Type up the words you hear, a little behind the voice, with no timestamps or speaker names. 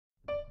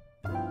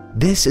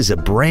This is a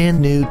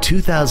brand new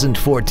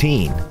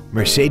 2014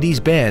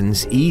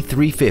 Mercedes-Benz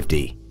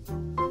E350.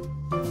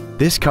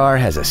 This car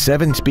has a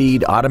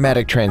 7-speed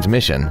automatic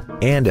transmission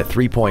and a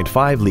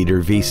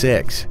 3.5-liter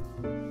V6.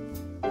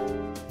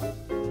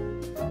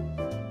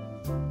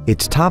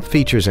 Its top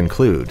features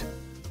include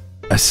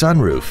a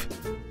sunroof,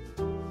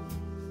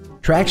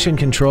 traction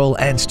control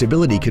and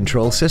stability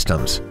control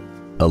systems,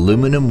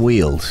 aluminum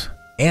wheels,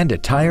 and a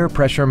tire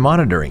pressure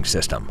monitoring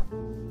system.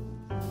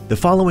 The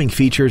following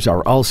features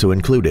are also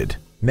included: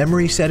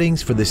 memory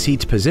settings for the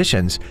seat's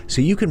positions so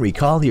you can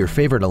recall your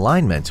favorite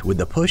alignments with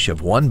the push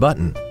of one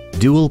button,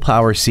 dual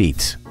power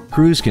seats,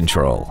 cruise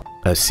control,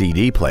 a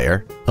CD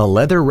player, a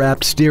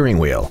leather-wrapped steering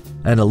wheel,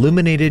 an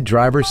illuminated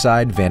driver's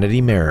side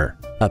vanity mirror,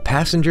 a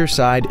passenger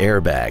side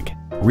airbag,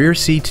 rear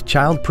seat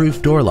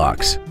child-proof door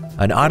locks,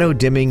 an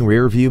auto-dimming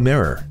rear-view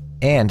mirror,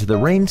 and the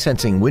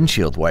rain-sensing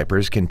windshield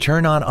wipers can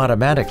turn on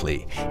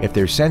automatically if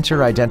their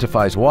sensor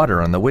identifies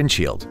water on the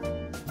windshield.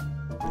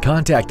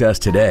 Contact us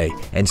today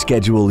and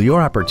schedule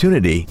your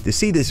opportunity to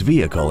see this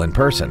vehicle in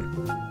person.